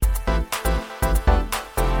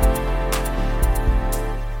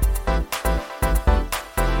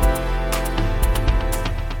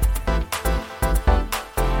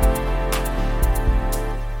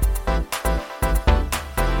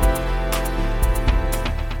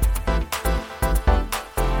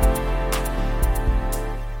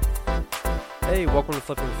Hey, welcome to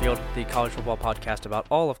Flipping the Field, the college football podcast about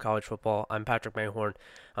all of college football. I'm Patrick Mayhorn.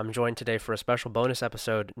 I'm joined today for a special bonus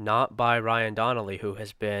episode, not by Ryan Donnelly, who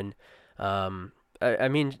has been,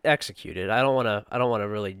 executed. I don't want to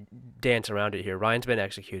really dance around it here. Ryan's been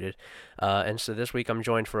executed, and so this week I'm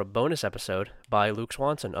joined for a bonus episode by Luke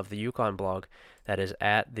Swanson of the UConn blog. That is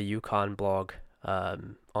at the UConn blog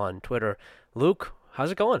on Twitter. Luke,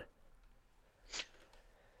 how's it going?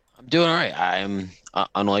 I'm doing all right. I'm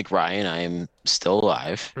unlike Ryan. I am still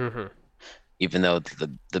alive, Mm-hmm. even though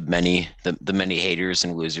the many haters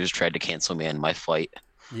and losers tried to cancel me on my flight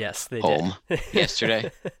Yes, they home did.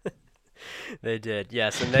 yesterday. They did,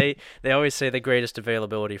 yes, and they always say the greatest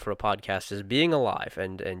availability for a podcast is being alive,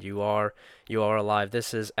 and you are alive.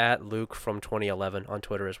 This is at Luke from 2011 on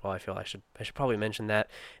Twitter as well. I feel I should probably mention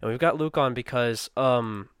that, and we've got Luke on because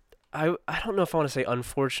I don't know if I want to say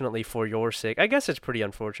unfortunately for your sake. I guess it's pretty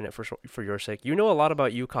unfortunate for your sake. You know a lot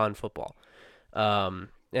about UConn football, and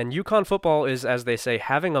UConn football is, as they say,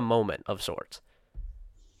 having a moment of sorts.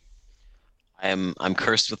 I'm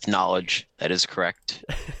cursed with knowledge. That is correct.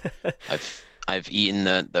 I've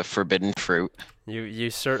eaten the forbidden fruit. You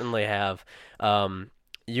certainly have.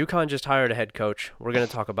 UConn just hired a head coach. We're going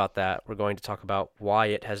to talk about that. We're going to talk about why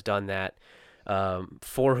it has done that,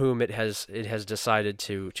 for whom it has decided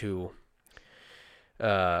to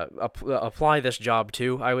apply this job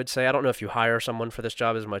to. I would say, I don't know if you hire someone for this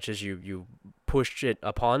job as much as you pushed it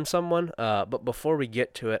upon someone. But before we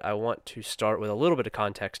get to it, I want to start with a little bit of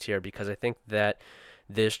context here because I think that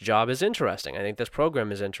this job is interesting. I think this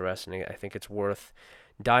program is interesting. I think it's worth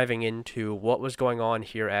diving into what was going on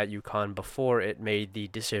here at UConn before it made the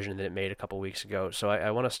decision that it made a couple weeks ago. So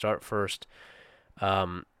I want to start first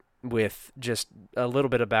with just a little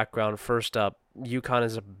bit of background. First up, UConn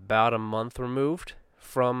is about a month removed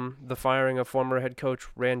from the firing of former head coach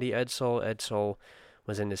Randy Edsall. Edsall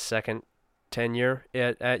was in his second tenure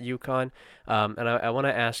at UConn. And I want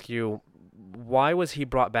to ask you, why was he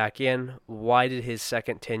brought back in? Why did his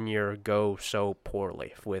second tenure go so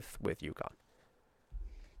poorly with UConn?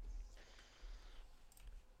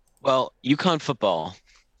 Well, UConn football.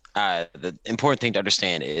 The important thing to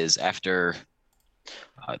understand is after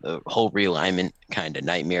the whole realignment kind of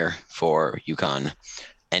nightmare for UConn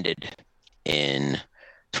ended in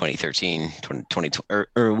 2013, 2020,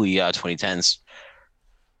 early 2010s.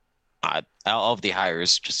 All of the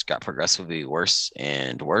hires just got progressively worse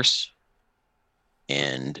and worse.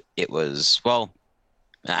 And it was, well,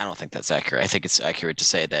 I don't think that's accurate. I think it's accurate to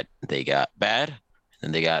say that they got bad,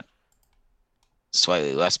 and they got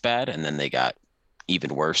slightly less bad, and then they got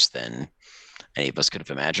even worse than any of us could have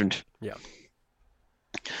imagined. Yeah.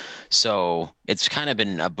 So it's kind of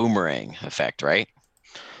been a boomerang effect, right?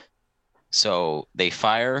 So they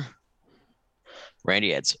fire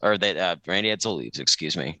Randy Edsall leaves,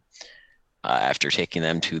 excuse me, after taking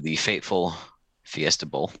them to the fateful Fiesta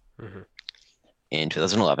Bowl in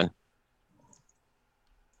 2011.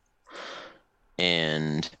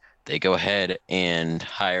 And they go ahead and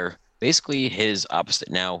hire basically his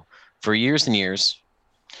opposite. Now, for years and years,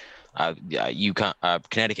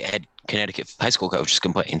 Connecticut high school coaches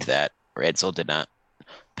complained that Edsall did not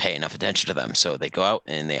pay enough attention to them. So they go out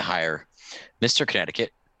and they hire Mr.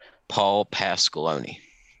 Connecticut, Paul Pasqualoni.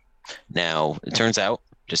 Now, it turns out,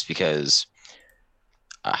 just because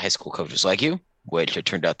high school coaches like you, which it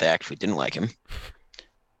turned out they actually didn't like him,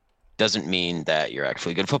 doesn't mean that you're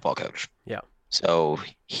actually a good football coach. Yeah. So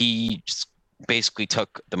he just basically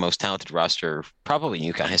took the most talented roster probably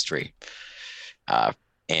in UConn history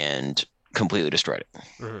and completely destroyed it.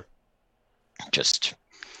 Mm-hmm. Just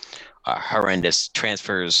horrendous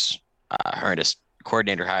transfers, horrendous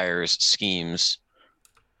coordinator hires, schemes,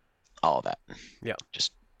 all of that. Yeah.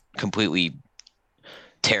 Just completely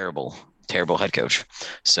terrible head coach.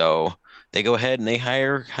 So they go ahead and they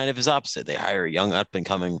hire kind of his opposite. They hire a young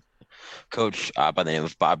up-and-coming coach by the name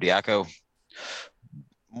of Bob Diaco.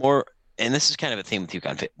 And this is kind of a theme with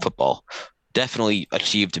UConn football, definitely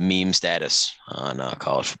achieved meme status on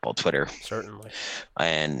college football Twitter. Certainly.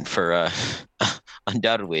 And for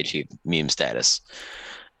undoubtedly achieved meme status.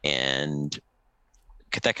 And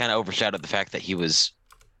that kind of overshadowed the fact that he was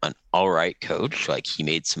an all right coach. Like, he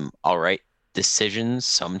made some all right decisions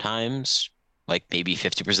sometimes, like maybe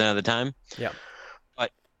 50% of the time. Yeah.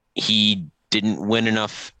 But he didn't win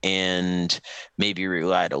enough and maybe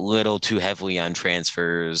relied a little too heavily on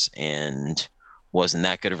transfers and wasn't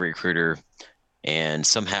that good of a recruiter, and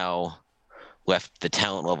somehow left the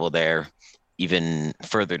talent level there even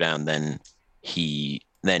further down than he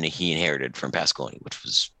inherited from Pasqualoni, which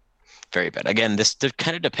was very bad. Again, this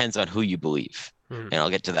kind of depends on who you believe, and I'll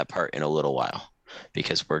get to that part in a little while.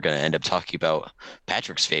 because we're going to end up talking about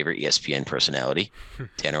Patrick's favorite ESPN personality,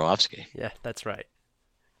 Dan Orlovsky. Yeah, that's right.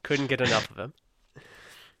 Couldn't get enough of him.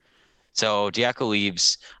 So Diaco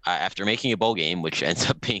leaves after making a bowl game, which ends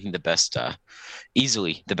up being the best,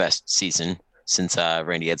 easily the best season since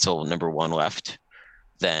Randy Edsall, number one, left.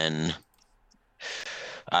 Then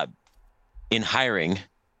in hiring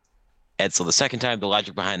Edsall the second time, the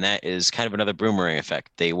logic behind that is kind of another boomerang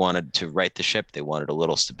effect. They wanted to right the ship. They wanted a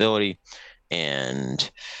little stability,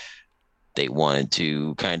 and they wanted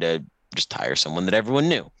to kind of just hire someone that everyone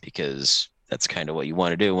knew, because that's kind of what you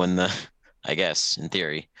want to do when I guess, in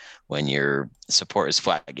theory, when your support is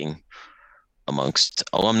flagging amongst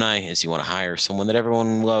alumni, is you want to hire someone that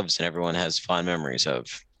everyone loves and everyone has fond memories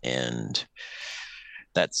of. And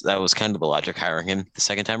that was kind of the logic hiring him the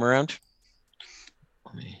second time around.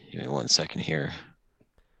 Give me 1 second here.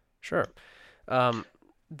 Sure.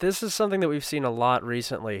 This is something that we've seen a lot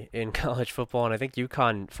recently in college football, and I think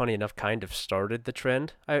UConn, funny enough, kind of started the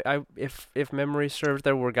trend. If memory serves,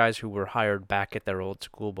 there were guys who were hired back at their old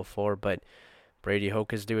school before, but Brady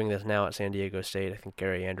Hoke is doing this now at San Diego State. I think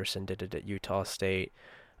Gary Anderson did it at Utah State.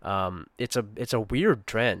 It's a weird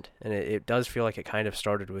trend, and it does feel like it kind of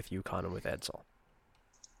started with UConn and with Edsall.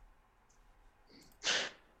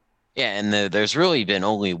 Yeah, and there's really been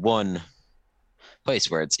only one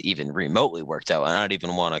place where it's even remotely worked out, and I don't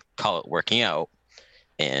even want to call it working out.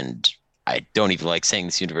 And I don't even like saying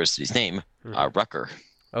this university's name, Rutgers.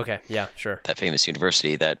 Okay, yeah, sure. That famous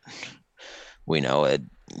university that we know.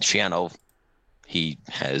 Schiano, he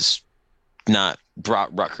has not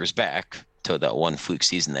brought Rutgers back to that one fluke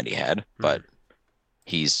season that he had, but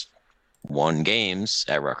he's won games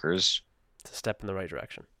at Rutgers. It's a step in the right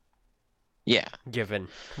direction. Yeah. Given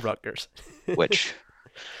Rutgers. Which...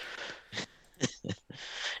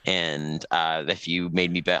 And if you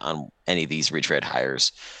made me bet on any of these retread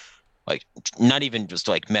hires, like not even just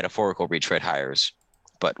like metaphorical retread hires,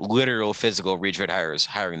 but literal physical retread hires,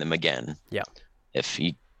 hiring them again. Yeah. If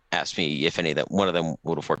you asked me if any that one of them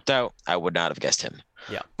would have worked out, I would not have guessed him.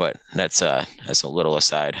 Yeah. But that's a little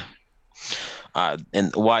aside.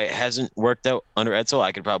 And why it hasn't worked out under Edsall,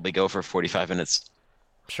 I could probably go for 45 minutes.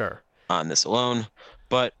 Sure. On this alone,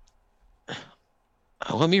 but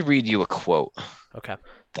let me read you a quote. Okay.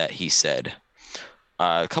 That he said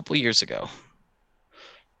a couple of years ago.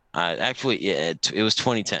 Actually, it was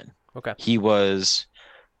 2010. Okay. He was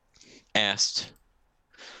asked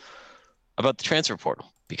about the transfer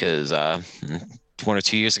portal because 1 or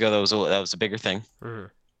 2 years ago that was a bigger thing,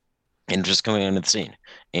 and just coming onto the scene.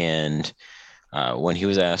 And when he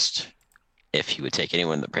was asked if he would take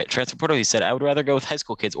anyone in the transfer portal, he said, "I would rather go with high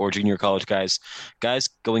school kids or junior college guys. Guys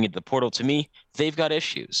going into the portal, to me, they've got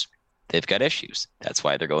issues. They've got issues. That's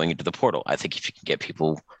why they're going into the portal. I think if you can get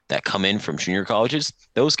people that come in from junior colleges,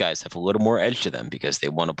 those guys have a little more edge to them because they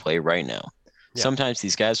want to play right now. Yeah. Sometimes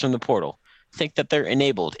these guys from the portal think that they're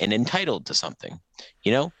enabled and entitled to something.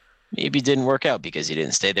 You know, maybe it didn't work out because he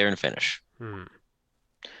didn't stay there and finish."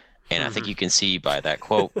 And I think you can see by that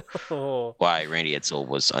quote why Randy Edsall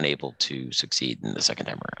was unable to succeed in the second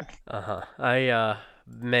time around.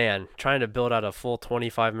 Man, trying to build out a full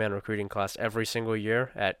 25-man recruiting class every single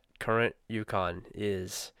year at current UConn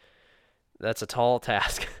that's a tall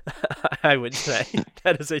task. I would say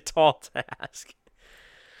that is a tall task.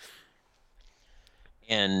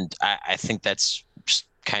 And I think that's just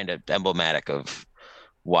kind of emblematic of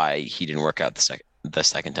why he didn't work out the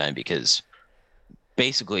second time, because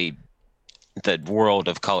basically the world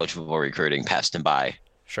of college football recruiting passed him by.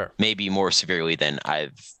 Sure. Maybe more severely than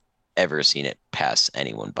I've ever seen it pass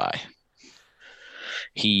anyone by.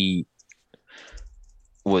 He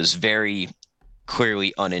was very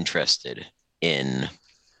clearly uninterested in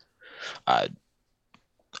I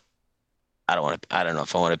don't know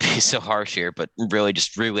if I want to be so harsh here, but really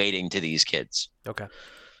just relating to these kids. Okay.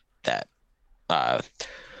 That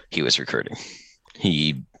he was recruiting.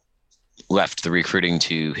 He left the recruiting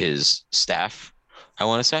to his staff, I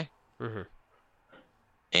want to say.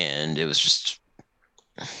 And it was just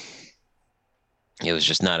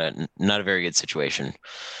not a very good situation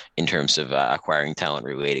in terms of acquiring talent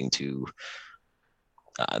relating to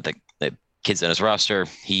the kids on his roster.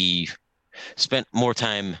 He spent more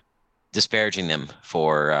time disparaging them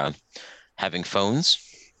for having phones.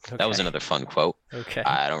 Okay. That was another fun quote. Okay.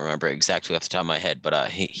 I don't remember exactly off the top of my head, but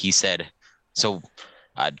he said, so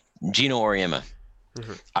Gino Auriemma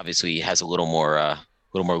obviously has a little more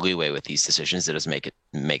leeway with these decisions. It doesn't make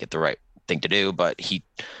it the right thing to do, but he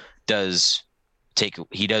does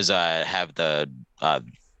have the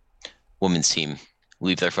women's team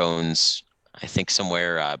leave their phones, I think,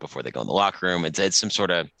 somewhere before they go in the locker room. It's some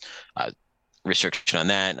sort of restriction on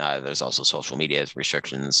that. There's also social media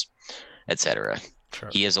restrictions, etc. Sure.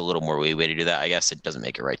 He has a little more leeway to do that. I guess it doesn't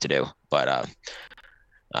make it right to do, but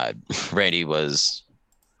Randy was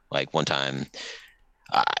like one time,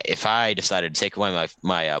 if I decided to take away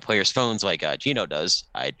my players' phones like Gino does,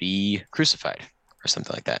 I'd be crucified or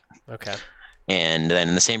something like that. Okay. And then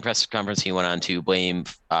in the same press conference, he went on to blame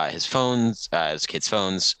his phones, his kids'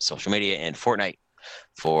 phones, social media, and Fortnite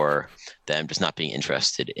for them just not being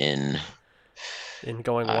interested in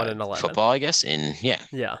going 1-11 football, I guess.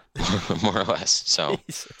 Yeah. More or less. So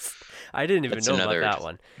Jesus. I didn't even know about that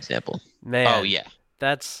one. Example. Man. Oh yeah.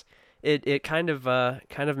 That's it. It kind of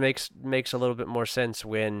makes a little bit more sense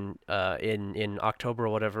when in October or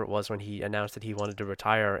whatever it was when he announced that he wanted to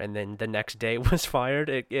retire, and then the next day was fired.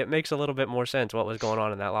 It makes a little bit more sense what was going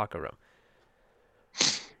on in that locker room.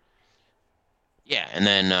 Yeah, and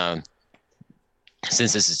then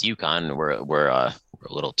since this is UConn, we're a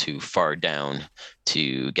little too far down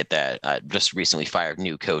to get that just recently fired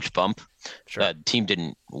new coach bump. Sure. The team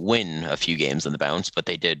didn't win a few games on the bounce, but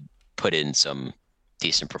they did put in some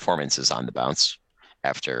decent performances on the bounce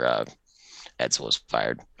after Edsall was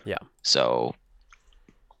fired. Yeah. So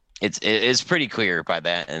it's pretty clear by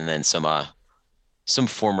that, and then some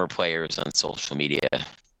former players on social media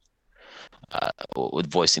with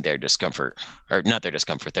voicing their discomfort, or not their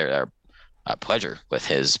discomfort, their pleasure with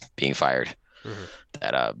his being fired. Mm-hmm.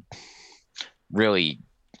 That really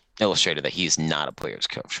illustrated that he's not a player's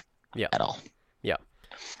coach at all. Yeah.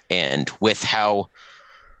 And with how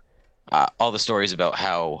all the stories about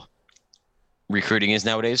how recruiting is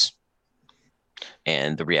nowadays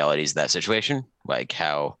and the realities of that situation, like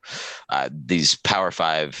how these Power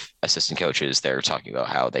 5 assistant coaches, they're talking about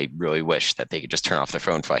how they really wish that they could just turn off their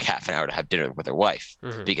phone for like half an hour to have dinner with their wife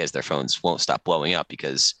because their phones won't stop blowing up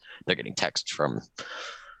because they're getting texts from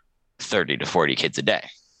 30 to 40 kids a day.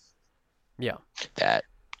 Yeah. That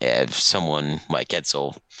if someone like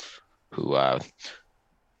Edsall, who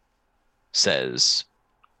says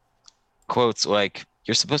quotes like,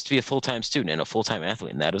 "You're supposed to be a full-time student and a full-time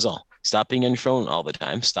athlete, and that is all. Stop being on your phone all the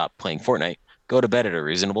time. Stop playing Fortnite. Go to bed at a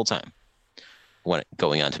reasonable time."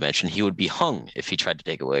 Going on to mention, he would be hung if he tried to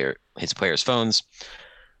take away his players' phones,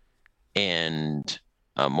 and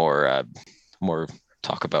more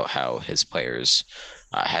talk about how his players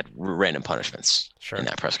had random punishments in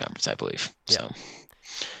that press conference, I believe. Yeah. So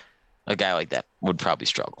a guy like that would probably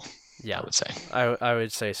struggle. Yeah, I would say. I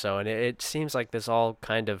would say so, and it seems like this all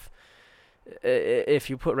kind of. If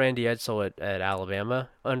you put Randy Edsall at Alabama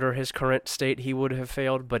under his current state, he would have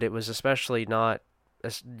failed. But it was especially not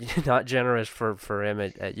generous for him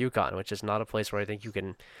at UConn, which is not a place where I think you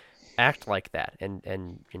can act like that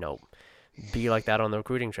and be like that on the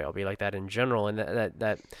recruiting trail, be like that in general, and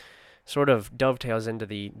that sort of dovetails into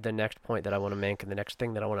the next point that I want to make and the next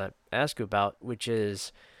thing that I want to ask you about, which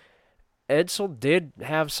is Edsall did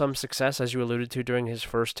have some success, as you alluded to, during his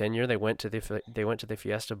first tenure. They went to the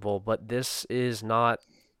Fiesta Bowl, but this is not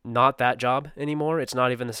that job anymore. It's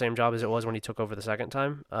not even the same job as it was when he took over the second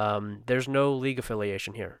time. There's no league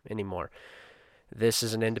affiliation here anymore. This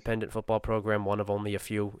is an independent football program, one of only a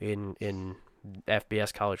few in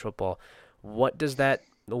FBS college football. What has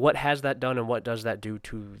that done, and what does that do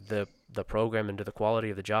to the program and to the quality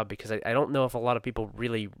of the job? Because I don't know if a lot of people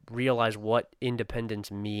really realize what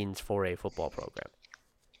independence means for a football program.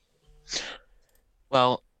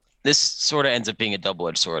 Well, this sort of ends up being a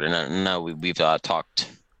double-edged sword, and I know we've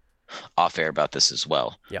talked off air about this as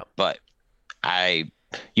well. Yeah. But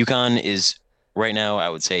UConn is right now, I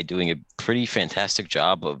would say, doing a pretty fantastic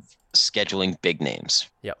job of scheduling big names.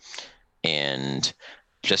 Yep. And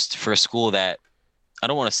just for a school that I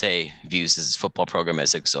don't want to say views this football program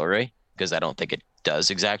as auxiliary, because I don't think it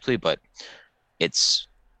does exactly, but it's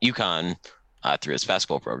UConn through its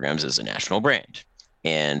basketball programs is a national brand.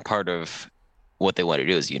 And part of what they want to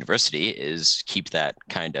do as a university is keep that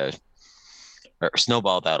kind of, or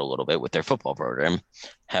snowball that a little bit with their football program,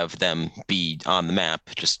 have them be on the map,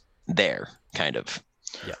 just there, kind of,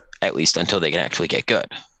 at least until they can actually get good,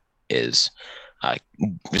 is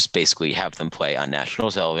just basically have them play on national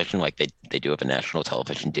television, like they do have a national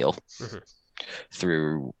television deal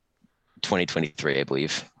through 2023, I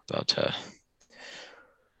believe. About to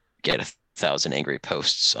get 1,000 angry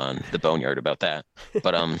posts on the Boneyard about that.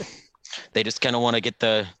 But they just kind of want to get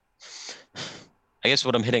the. I guess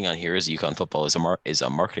what I'm hitting on here is UConn football is a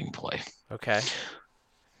marketing play. Okay.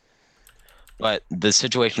 But the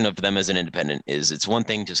situation of them as an independent is it's one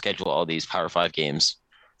thing to schedule all these Power 5 games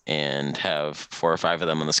and have 4 or 5 of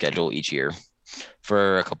them on the schedule each year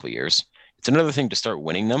for a couple of years. It's another thing to start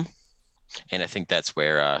winning them. And I think that's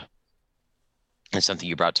where and something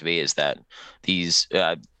you brought to me is that these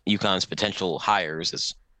UConn's potential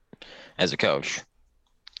hires as a coach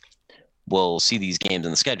will see these games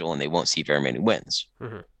in the schedule and they won't see very many wins.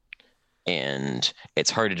 Mm-hmm. And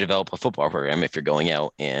it's hard to develop a football program if you're going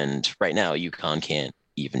out. And right now, UConn can't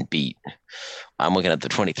even beat. I'm looking at the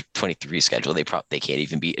 2023 schedule. They can't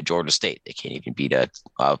even beat a Georgia State. They can't even beat a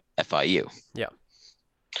FIU. Yeah.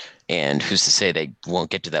 And who's to say they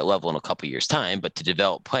won't get to that level in a couple years' time? But to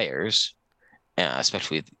develop players,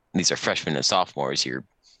 especially these are freshmen and sophomores you're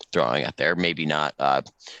throwing out there, maybe not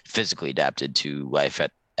physically adapted to life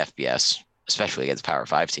at FBS, especially against Power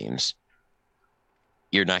 5 teams,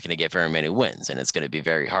 you're not going to get very many wins. And it's going to be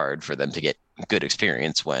very hard for them to get good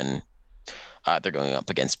experience when they're going up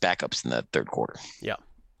against backups in the third quarter. Yeah.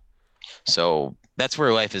 So that's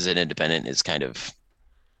where life as an independent is kind of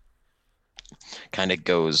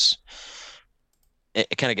goes,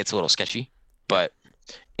 it kind of gets a little sketchy. But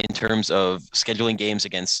in terms of scheduling games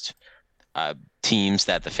against teams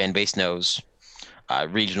that the fan base knows,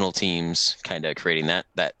 regional teams, kind of creating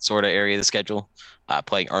that sort of area of the schedule,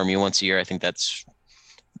 playing Army once a year, I think that's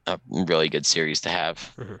a really good series to have.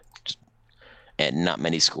 Mm-hmm. And not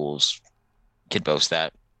many schools could boast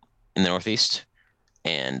that in the Northeast.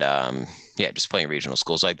 And just playing regional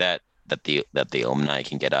schools like that the alumni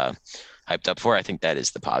can get hyped up for. I think that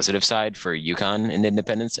is the positive side for UConn and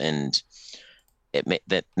Independence, and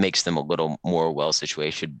that makes them a little more well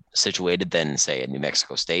situated than, say, a New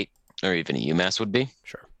Mexico State or even a UMass would be.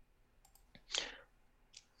 Sure.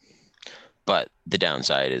 But the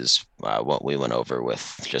downside is what we went over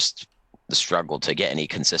with just the struggle to get any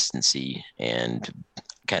consistency and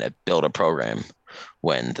kind of build a program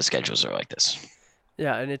when the schedules are like this.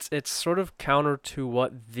 Yeah, and it's sort of counter to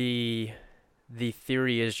what the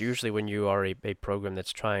theory is usually when you are a program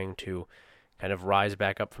that's trying to kind of rise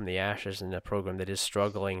back up from the ashes, and a program that is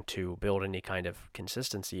struggling to build any kind of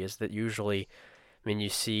consistency, is that usually, I mean, you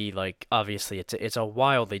see, like, obviously it's a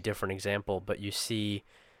wildly different example, but you see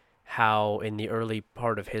how in the early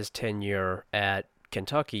part of his tenure at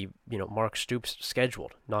Kentucky, Mark Stoops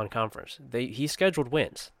scheduled non-conference. He scheduled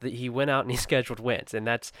wins. He went out and he scheduled wins, and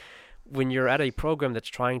that's when you're at a program that's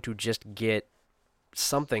trying to just get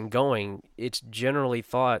something going. It's generally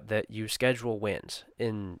thought that you schedule wins,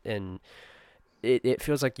 and it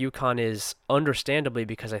feels like UConn is, understandably,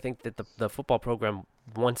 because I think that the football program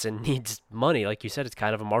wants and needs money. Like you said, it's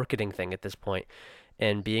kind of a marketing thing at this point.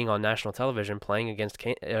 And being on national television, playing against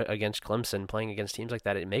Clemson, playing against teams like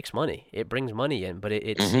that, it makes money. It brings money in. But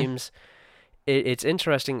it seems it's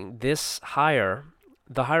interesting. This hire,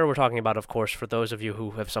 the hire we're talking about, of course, for those of you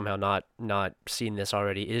who have somehow not seen this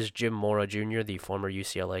already, is Jim Mora Jr., the former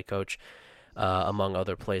UCLA coach, among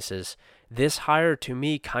other places. This hire, to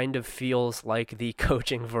me, kind of feels like the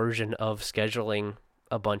coaching version of scheduling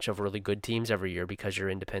a bunch of really good teams every year because you're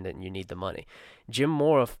independent and you need the money. Jim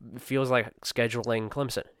Mora feels like scheduling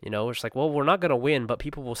Clemson. It's like, well, we're not going to win, but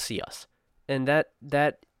people will see us. And that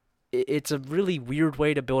it's a really weird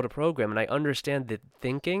way to build a program, and I understand the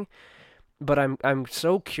thinking, but I'm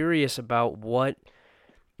so curious about what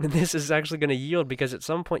this is actually going to yield, because at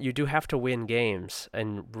some point you do have to win games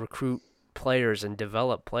and recruit players and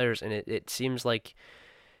develop players, and it seems like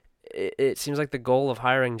the goal of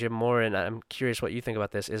hiring Jim Mora, and I'm curious what you think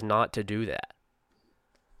about this, is not to do that.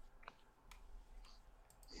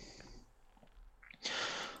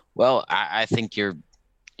 Well, I think you're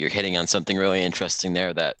hitting on something really interesting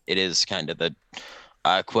there, that it is kind of the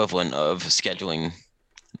equivalent of scheduling,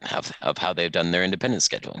 of how they've done their independent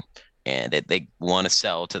scheduling. And they want to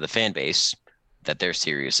sell to the fan base that they're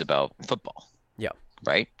serious about football. Yeah.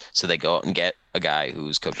 Right? So they go out and get a guy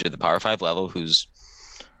who's coached at the Power 5 level, who's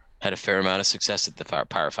had a fair amount of success at the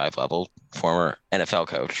Power 5 level, former NFL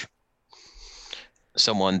coach,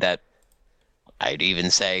 someone that I'd even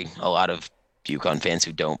say a lot of UConn fans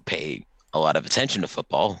who don't pay a lot of attention to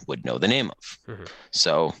football would know the name of. Mm-hmm.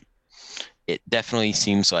 So it definitely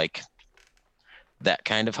seems like that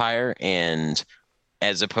kind of hire. And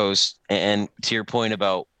as opposed, and to your point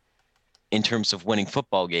about in terms of winning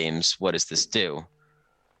football games, what does this do?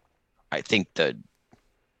 I think the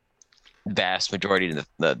vast majority of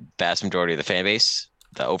the fan base,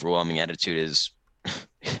 the overwhelming attitude is,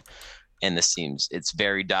 and this seems, it's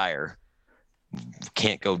very dire,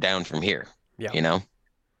 can't go down from here. Yeah.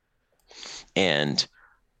 And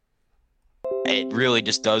it really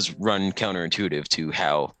just does run counterintuitive to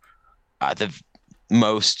how the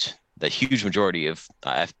huge majority of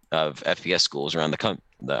FBS schools around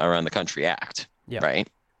the country act. Yeah. Right.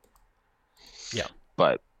 Yeah.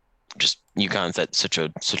 But just UConn's at such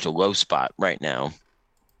a low spot right now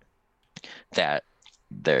that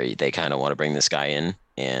they kind of want to bring this guy in,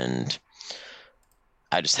 and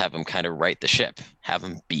I just have him kind of right the ship, have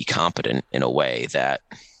him be competent in a way that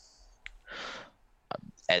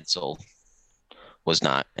Edsel was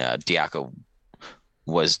not. Diaco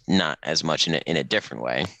was not as much in a different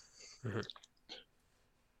way,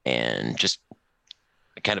 and just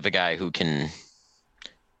kind of a guy who can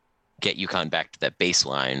get UConn back to that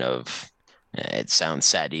baseline of. It sounds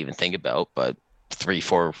sad to even think about, but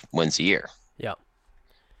 3-4 wins a year. Yeah.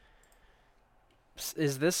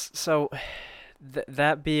 Is this so?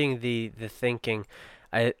 That being the thinking,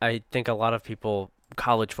 I think a lot of people,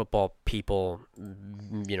 college football people,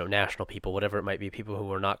 national people, whatever it might be, people who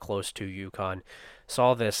were not close to UConn,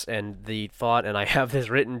 saw this and the thought, and I have this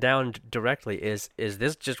written down directly, is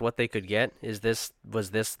this just what they could get? Was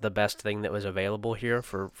this the best thing that was available here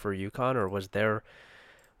for UConn, or was there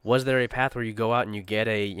a path where you go out and you get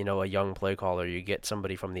a young play caller, you get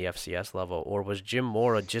somebody from the FCS level, or was Jim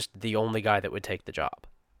Mora just the only guy that would take the job?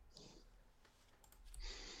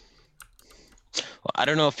 Well, I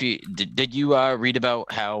don't know if you did you read about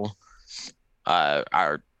how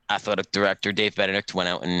our athletic director Dave Benedict went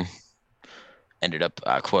out and ended up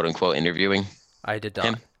quote unquote interviewing I did not.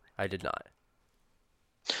 him? I did not.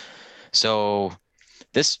 So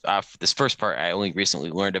this first part I only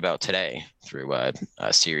recently learned about today through a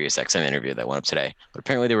Sirius XM interview that went up today. But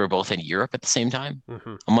apparently they were both in Europe at the same time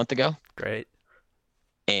a month ago. Great.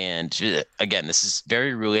 And again, this is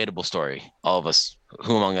very relatable story. All of us,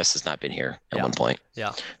 who among us has not been here at one point?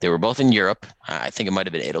 Yeah. They were both in Europe. I think it might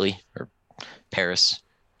have been Italy or Paris.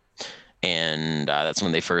 And that's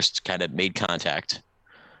when they first kind of made contact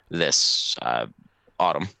this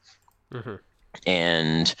autumn.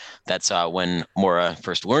 And that's when Mora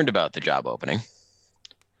first learned about the job opening,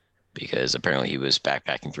 because apparently he was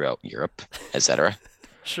backpacking throughout Europe, etc.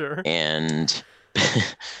 Sure. And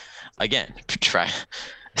again,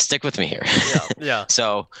 stick with me here. Yeah.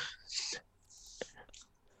 So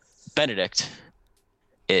Benedict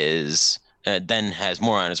is then has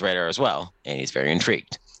Mora on his radar as well, and he's very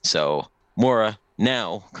intrigued. So Mora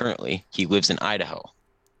now, currently, he lives in Idaho,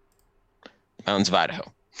 mountains of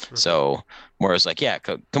Idaho. So Mora's like, yeah,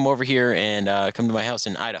 come over here and come to my house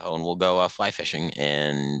in Idaho, and we'll go fly fishing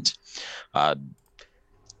and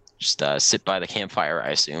just sit by the campfire, I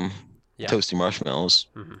assume, toasting marshmallows,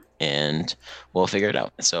 and we'll figure it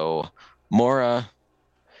out. So Mora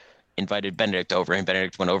invited Benedict over, and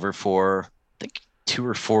Benedict went over for, I think, 2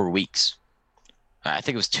 or 4 weeks. I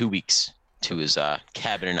think it was 2 weeks to his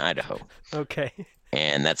cabin in Idaho. Okay.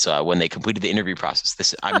 And that's when they completed the interview process.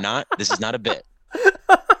 This is not a bit.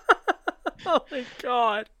 Oh my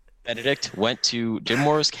God. Benedict went to Jim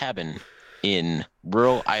Mora's cabin in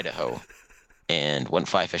rural Idaho and went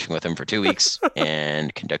fly fishing with him for 2 weeks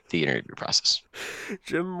and conducted the interview process.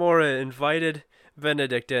 Jim Mora invited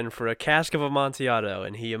Benedict in for a cask of Amontillado,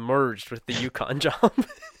 and he emerged with the UConn job.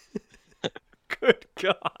 Good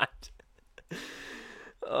God.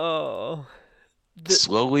 Oh.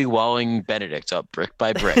 Slowly walling Benedict up brick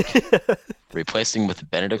by brick, replacing with a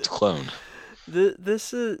Benedict clone.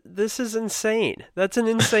 This is insane. That's an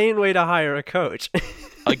insane way to hire a coach.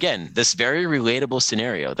 Again, this very relatable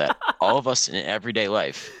scenario that all of us in everyday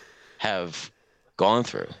life have gone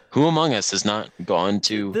through. Who among us has not gone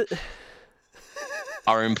to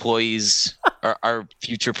our employees, our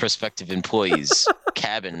future prospective employees'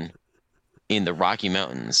 cabin in the Rocky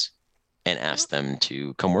Mountains and asked them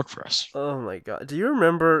to come work for us? Oh my God. Do you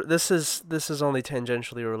remember, this is only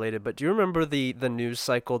tangentially related, but do you remember the news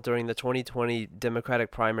cycle during the 2020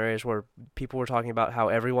 Democratic primaries where people were talking about how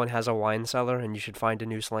everyone has a wine cellar and you should find a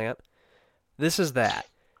new slant? This is that.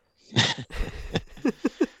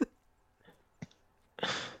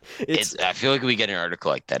 I feel like we get an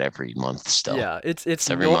article like that every month still. Yeah,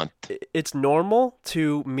 it's every month. It's normal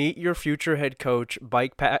to meet your future head coach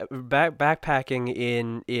backpacking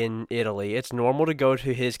in Italy. It's normal to go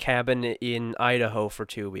to his cabin in Idaho for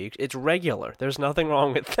 2 weeks. It's regular. There's nothing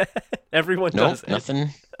wrong with that. Everyone does it.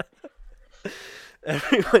 Nothing.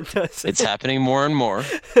 Everyone does it. It's happening more and more.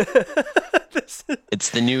 It's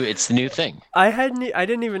the new thing. I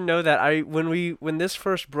didn't even know that. When this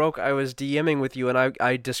first broke, I was DMing with you, and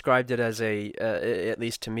I described it as at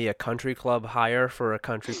least to me, a country club hire for a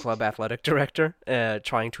country club athletic director,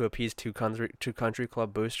 trying to appease two country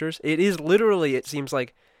club boosters. It is literally, it seems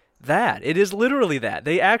like that. It is literally that.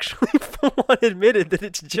 They actually for one admitted that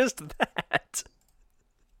it's just that.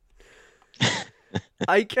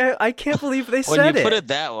 I can't believe they said it. When you put it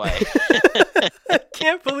that way. I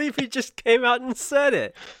can't believe he just came out and said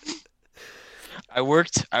it. I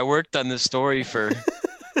worked on this story for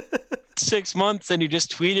 6 months and you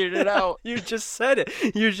just tweeted it out. You just said it.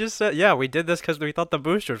 You just said, yeah, we did this because we thought the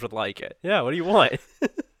boosters would like it. Yeah, what do you want?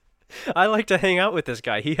 I like to hang out with this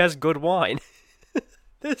guy. He has good wine.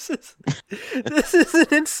 This is this is an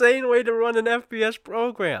insane way to run an FBS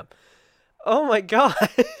program. Oh my god.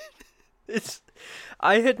 It's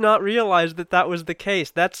I had not realized that that was the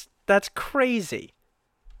case. That's crazy.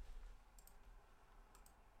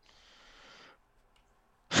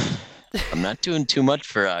 I'm not doing too much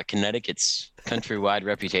for Connecticut's countrywide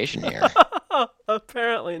reputation here.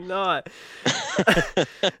 Apparently not.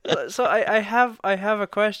 So I have a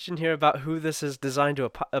question here about who this is designed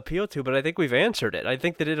to appeal to, but I think we've answered it. I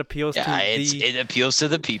think that it appeals Yeah, to it appeals to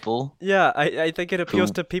the people. Yeah, I think it appeals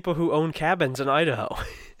who, to people who own cabins in Idaho.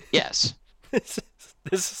 yes. This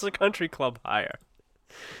is a country club hire.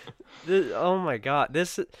 Oh my god.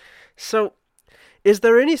 So is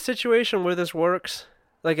there any situation where this works?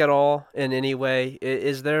 Like at all in any way?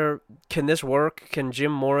 Can this work? Can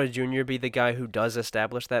Jim Mora Jr. be the guy who does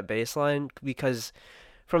establish that baseline? Because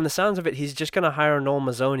from the sounds of it, he's just going to hire Noel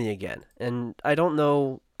Mazzoni again. And I don't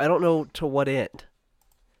know to what end.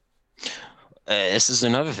 This is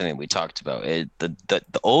another thing that we talked about.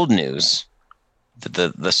 The old news,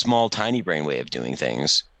 the small tiny brain way of doing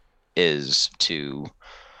things is to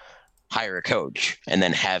hire a coach and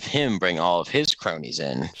then have him bring all of his cronies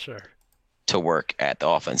in. Sure. To work at the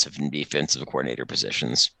offensive and defensive coordinator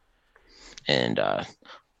positions and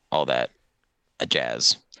all that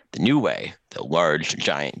jazz. The new way, the large,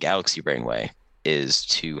 giant galaxy brain way, is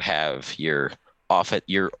to have your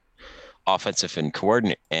offensive and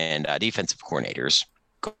defensive coordinators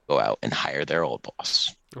go out and hire their old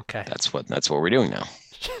boss. Okay. That's what we're doing now.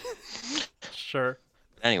 Sure.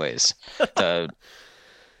 Anyways, I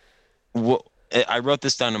wrote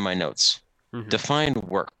this down in my notes. Mm-hmm. Define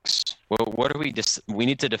works. Well, what are we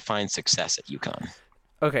need to define success at UConn.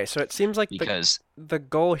 Okay, so it seems like because the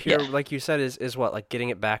goal here, like you said, is what, like getting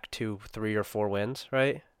it back to 3 or 4 wins,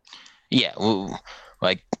 right? Yeah, well,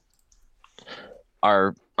 like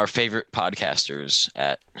our favorite podcasters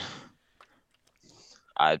at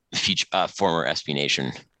former SB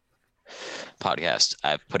Nation podcast,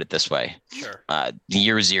 I've put it this way. Sure.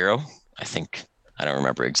 Year 0, I don't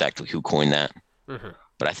remember exactly who coined that, mm-hmm.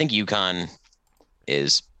 but I think UConn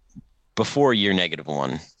is before year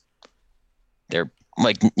 -1. They're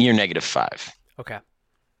like year -5. Okay.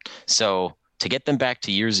 So to get them back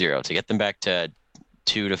to year 0, to get them back to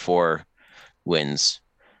 2 to 4 wins,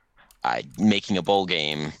 making a bowl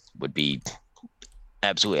game would be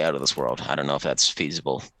absolutely out of this world. I don't know if that's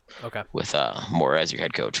feasible. Okay. With Mora as your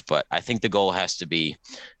head coach, but I think the goal has to be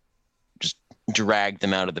just drag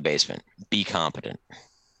them out of the basement. Be competent.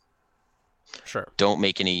 Sure. Don't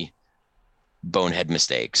make any bonehead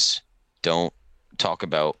mistakes. Don't talk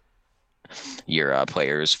about your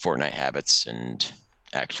players' Fortnite habits, and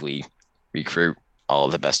actually recruit all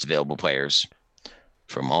the best available players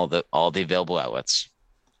from all the available outlets.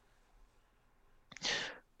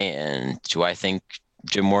 And do I think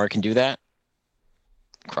Jim Mora can do that?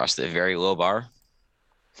 Cross the very low bar?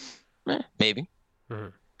 Maybe. Mm-hmm.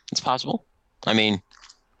 It's possible. I mean,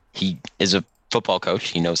 he is a football coach.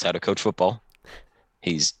 He knows how to coach football.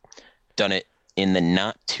 He's done it in the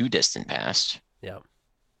not too distant past. Yeah.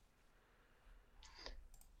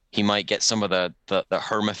 He might get some of the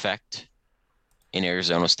Herm effect in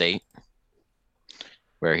Arizona State,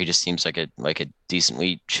 where he just seems like a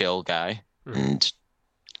decently chill guy, mm-hmm. and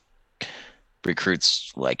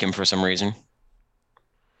recruits like him for some reason.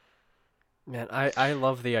 Man, I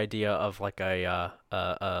love the idea of like a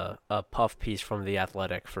puff piece from The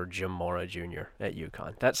Athletic for Jim Mora Jr. at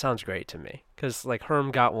UConn. That sounds great to me. Because like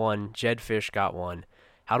Herm got one, Jed Fish got one.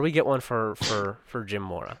 How do we get one for Jim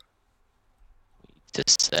Mora? To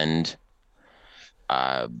send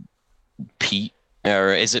Pete,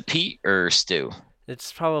 or is it Pete or Stu?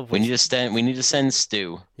 It's probably we need to send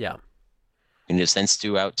Stu. Yeah. We need to send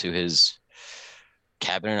Stu out to his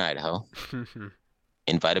cabin in Idaho.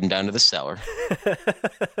 Invite him down to the cellar.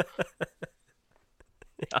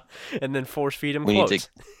 Yeah, and then force feed him we quotes.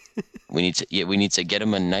 We need to get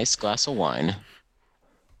him a nice glass of wine.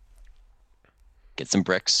 Get some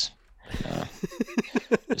bricks.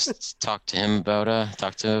 Just talk to him about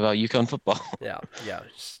UConn football. Yeah.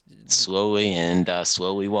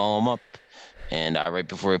 Slowly wall him up, and right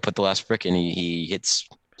before we put the last brick in, he hits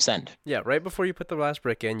send. Yeah, right before you put the last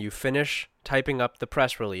brick in, you finish typing up the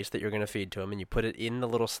press release that you're going to feed to him, and you put it in the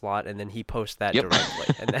little slot, and then he posts that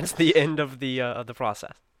directly, and that's the end of the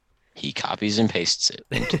process. He copies and pastes it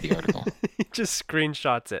into the article. He just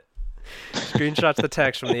screenshots it. Screenshots the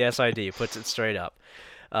text from the SID, puts it straight up.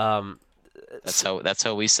 That's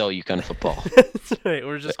how we sell UConn football. That's right.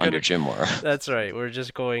 We're just under Jim Mora. That's right. We're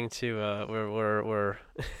just going to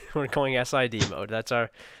we're going SID mode. That's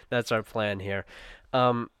our plan here.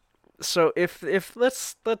 So if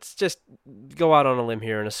let's just go out on a limb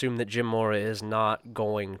here and assume that Jim Mora is not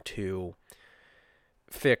going to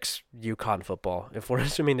fix UConn football. If we're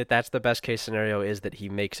assuming that that's the best case scenario, is that he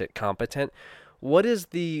makes it competent, what is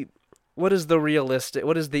the realistic,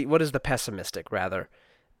 what is the pessimistic rather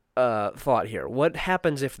thought here? What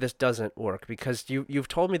happens if this doesn't work? Because you've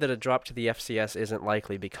told me that a drop to the FCS isn't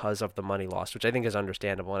likely because of the money lost, which I think is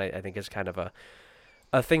understandable, and I think is kind of a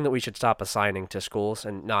thing that we should stop assigning to schools,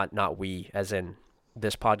 and not we, as in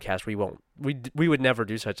this podcast. We would never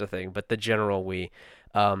do such a thing, but the general we,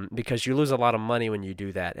 because you lose a lot of money when you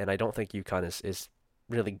do that, and I don't think UConn is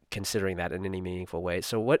really considering that in any meaningful way.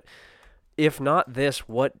 So what, if not this,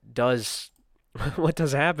 what does what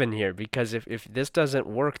does happen here? Because if this doesn't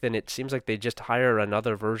work, then it seems like they just hire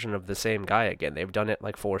another version of the same guy again. They've done it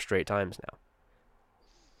like 4 straight times now.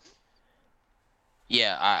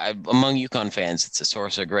 Yeah, among UConn fans, it's a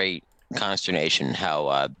source of great consternation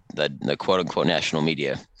how the quote unquote national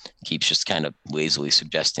media keeps just kind of lazily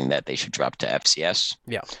suggesting that they should drop to FCS.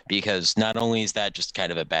 Yeah. Because not only is that just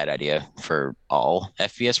kind of a bad idea for all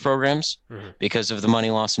FBS programs because of the money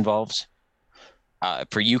loss involved,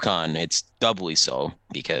 for UConn, it's doubly so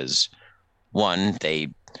because, one, they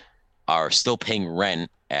are still paying rent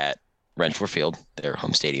at Rentschler Field, their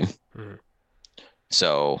home stadium.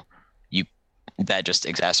 So that just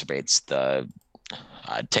exacerbates the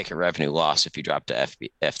ticket revenue loss if you drop to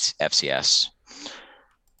FCS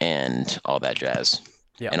and all that jazz.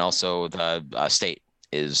 Yeah. And also the state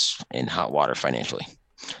is in hot water financially.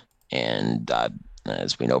 And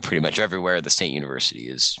as we know, pretty much everywhere, the state university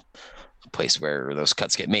is a place where those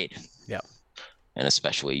cuts get made. Yeah. And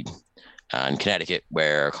especially in Connecticut,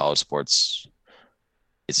 where college sports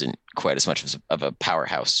isn't quite as much of a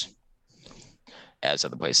powerhouse as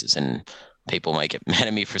other places. And people might get mad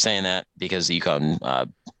at me for saying that because the UConn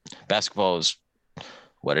basketball is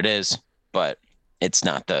what it is, but it's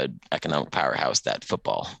not the economic powerhouse that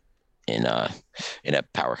football in a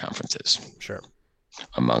power conference is. Sure.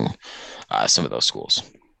 Among some of those schools.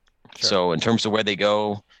 Sure. So in terms of where they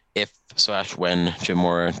go, if/when Jim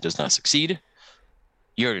Mora does not succeed,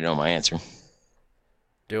 you already know my answer.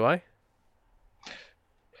 Do I?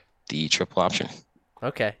 The triple option.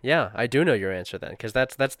 Okay, yeah, I do know your answer then, because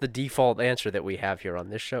that's the default answer that we have here on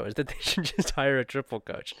this show, is that they should just hire a triple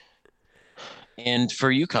coach. And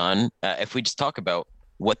for UConn, if we just talk about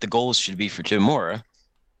what the goals should be for Jim Mora,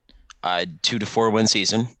 2 to 4 win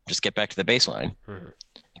season, just get back to the baseline.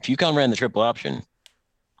 If UConn ran the triple option,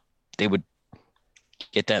 they would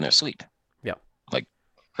get that in their sleep. Yeah. Like,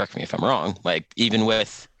 correct me if I'm wrong, like even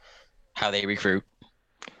with how they recruit,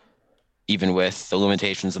 even with the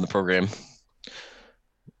limitations in the program,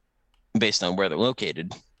 based on where they're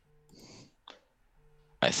located,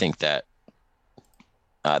 I think that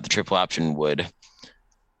the triple option would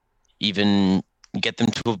even get them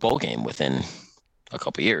to a bowl game within a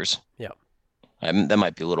couple of years. Yeah. That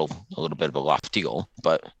might be a little bit of a lofty goal,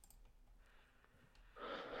 but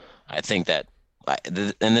I think that,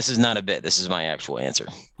 and this is not a bit, this is my actual answer.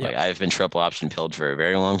 Yeah. Like, I've been triple option pilled for a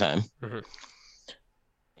very long time.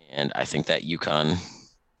 And I think that UConn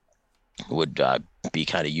would be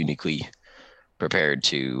kind of uniquely prepared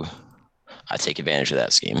to take advantage of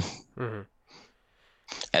that scheme,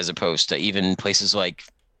 as opposed to even places like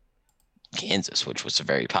Kansas, which was a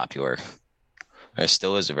very popular, or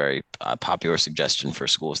still is a very popular suggestion for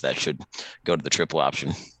schools that should go to the triple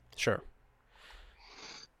option. Sure.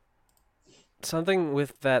 Something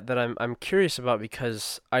with that I'm curious about,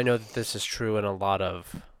 because I know that this is true in a lot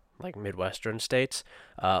of like Midwestern states,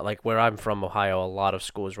 like where I'm from, Ohio, a lot of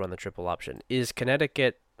schools run the triple option. Is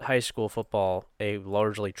Connecticut high school football a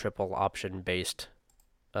largely triple option based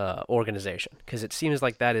organization? Because it seems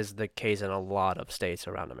like that is the case in a lot of states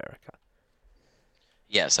around America.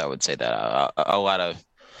 Yes, I would say that a lot of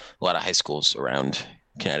high schools around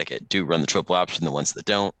Connecticut do run the triple option. The ones that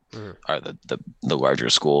don't are the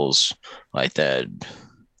larger schools, like the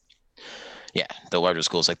larger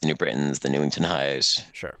schools like the New Britons, the Newington Highs,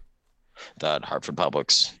 sure, the Hartford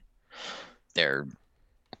Publics.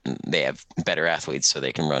 They have better athletes, so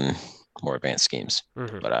they can run more advanced schemes.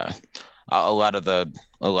 But a lot of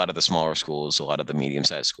the smaller schools, a lot of the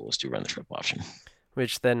medium-sized schools do run the triple option,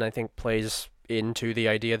 which then I think plays into the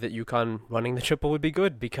idea that UConn running the triple would be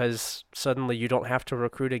good, because suddenly you don't have to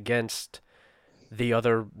recruit against the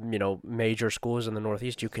other, major schools in the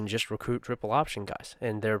Northeast. You can just recruit triple option guys,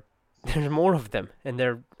 and there's more of them, and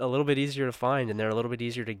they're a little bit easier to find, and they're a little bit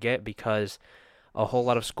easier to get, because a whole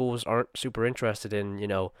lot of schools aren't super interested in,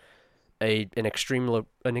 an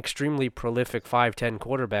extremely prolific 5'10"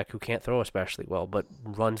 quarterback who can't throw especially well, but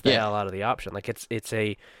runs the hell out of the option. Like it's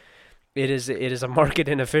it is a market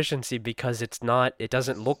inefficiency because it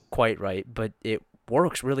doesn't look quite right, but it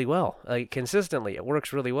works really well. Like consistently, it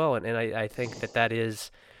works really well, and I think that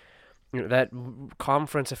is, that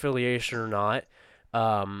conference affiliation or not,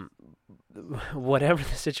 um, whatever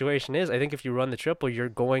the situation is, I think if you run the triple, you're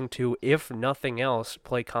going to, if nothing else,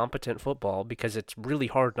 play competent football because it's really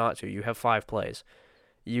hard not to. You have 5 plays.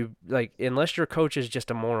 You like unless your coach is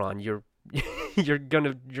just a moron, you're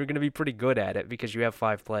gonna be pretty good at it because you have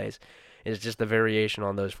 5 plays. It's just the variation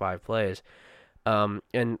on those 5 plays.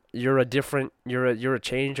 And you're a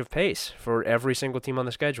change of pace for every single team on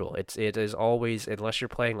the schedule. It is always, unless you're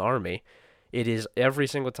playing Army, it is every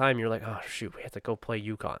single time you're like, oh shoot, we have to go play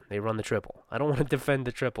UConn. They run the triple. I don't want to defend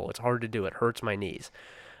the triple. It's hard to do. It hurts my knees.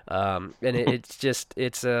 And it's just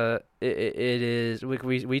it is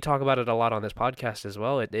we talk about it a lot on this podcast as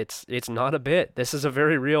well. It's not a bit. This is a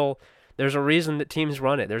very real. There's a reason that teams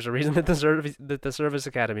run it. There's a reason that the service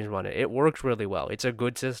academies run it. It works really well. It's a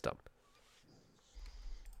good system.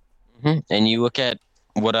 And you look at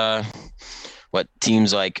what what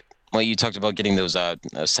teams like. Well, you talked about getting those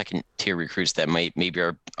second tier recruits that maybe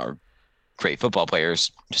are great football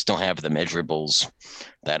players, just don't have the measurables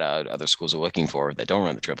that other schools are looking for that don't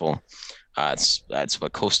run the triple. That's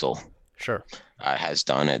what Coastal Sure. has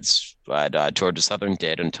done. It's what Georgia Southern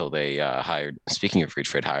did until they hired. Speaking of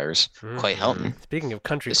retread hires, Clay Helton Speaking of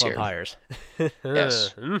country this club year. hires.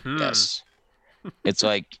 Yes, Mhm. yes. It's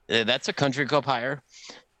like that's a country club hire,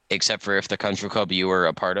 except for if the country club you were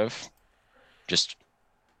a part of just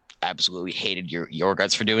absolutely hated your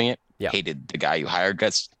guts for doing it, Yeah. hated the guy you hired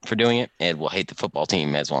guts for doing it, and will hate the football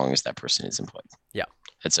team as long as that person is employed. Yeah.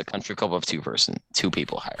 It's a country club of two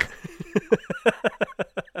people hired.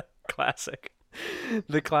 Classic.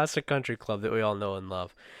 The classic country club that we all know and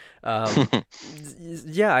love. Um,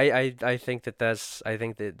 yeah, I think that's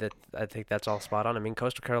all spot on. I mean,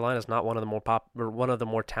 Coastal Carolina is not one of the one of the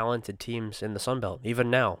more talented teams in the Sun Belt.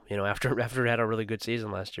 Even now, after it had a really good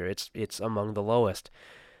season last year, it's among the lowest.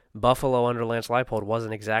 Buffalo under Lance Leipold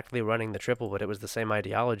wasn't exactly running the triple, but it was the same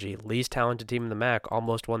ideology. Least talented team in the MAC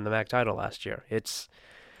almost won the MAC title last year.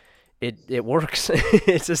 It works.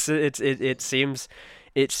 It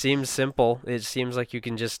seems simple. It seems like you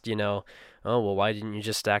can just, oh well, why wouldn't you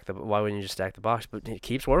just stack the box? But it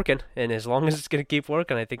keeps working, and as long as it's going to keep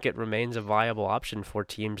working, I think it remains a viable option for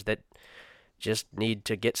teams that just need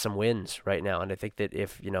to get some wins right now. And I think that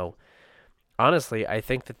if, honestly, I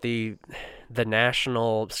think that the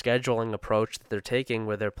national scheduling approach that they're taking,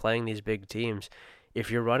 where they're playing these big teams,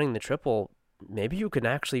 if you're running the triple, maybe you can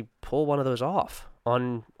actually pull one of those off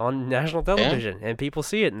on national television, and people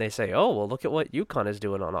see it and they say, "Oh, well, look at what UConn is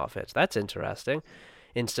doing on offense. That's interesting."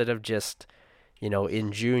 Instead of just,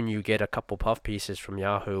 in June you get a couple puff pieces from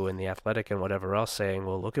Yahoo and the Athletic and whatever else saying,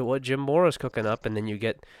 "Well, look at what Jim Mora's cooking up," and then you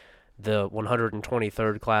get the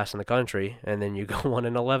 123rd class in the country, and then you go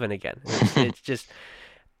 1-11 again. It's just,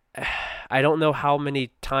 I don't know how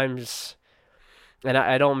many times, and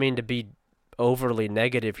I don't mean to be overly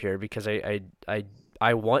negative here because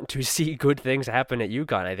I want to see good things happen at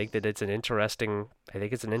UConn. I think it's an interesting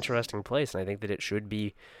place, and I think that it should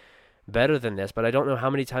be better than this. But I don't know how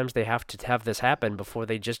many times they have to have this happen before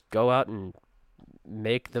they just go out and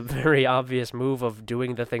make the very obvious move of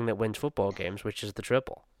doing the thing that wins football games, which is the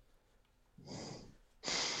triple.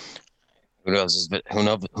 Who knows?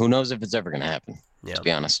 Who knows if it's ever going to happen? Yeah. To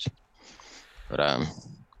be honest, but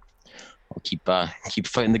we'll keep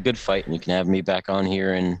fighting the good fight, and you can have me back on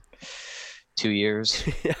here in 2 years.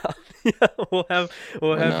 Yeah. We'll have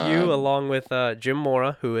you along with Jim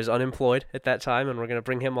Mora, who is unemployed at that time, and we're gonna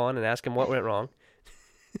bring him on and ask him what went wrong.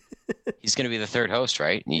 He's going to be the third host,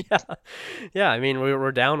 right? Yeah. I mean,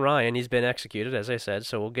 we're down Ryan. He's been executed, as I said.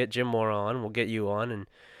 So we'll get Jim Mora on. We'll get you on, and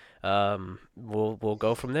we'll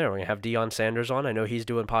go from there. We're gonna have Deion Sanders on. I know he's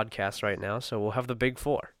doing podcasts right now, so we'll have the big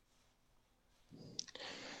four.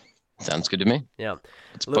 Sounds good to me. Yeah.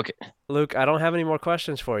 Let's book it. Luke, I don't have any more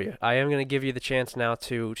questions for you. I am going to give you the chance now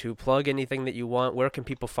to plug anything that you want. Where can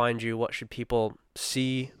people find you? What should people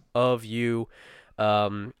see of you?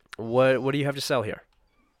 What do you have to sell here?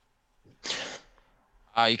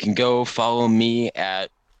 You can go follow me at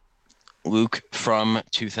Luke from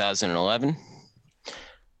 2011.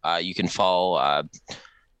 You can follow at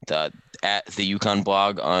the UConn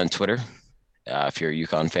blog on Twitter. If you're a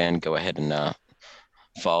UConn fan, go ahead and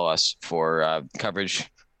follow us for coverage.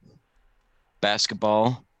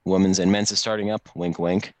 Basketball, women's and men's is starting up. Wink,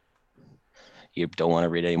 wink. You don't want to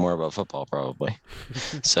read any more about football, probably.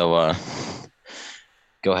 So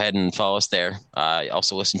go ahead and follow us there.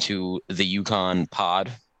 Also listen to the UConn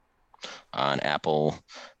pod on Apple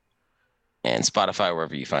and Spotify,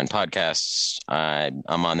 wherever you find podcasts.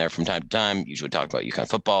 I'm on there from time to time, usually talk about UConn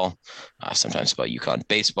football, sometimes about UConn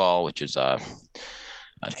baseball, which is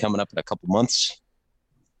coming up in a couple months.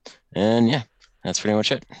 And yeah, that's pretty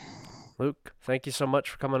much it. Luke, thank you so much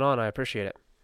for coming on. I appreciate it.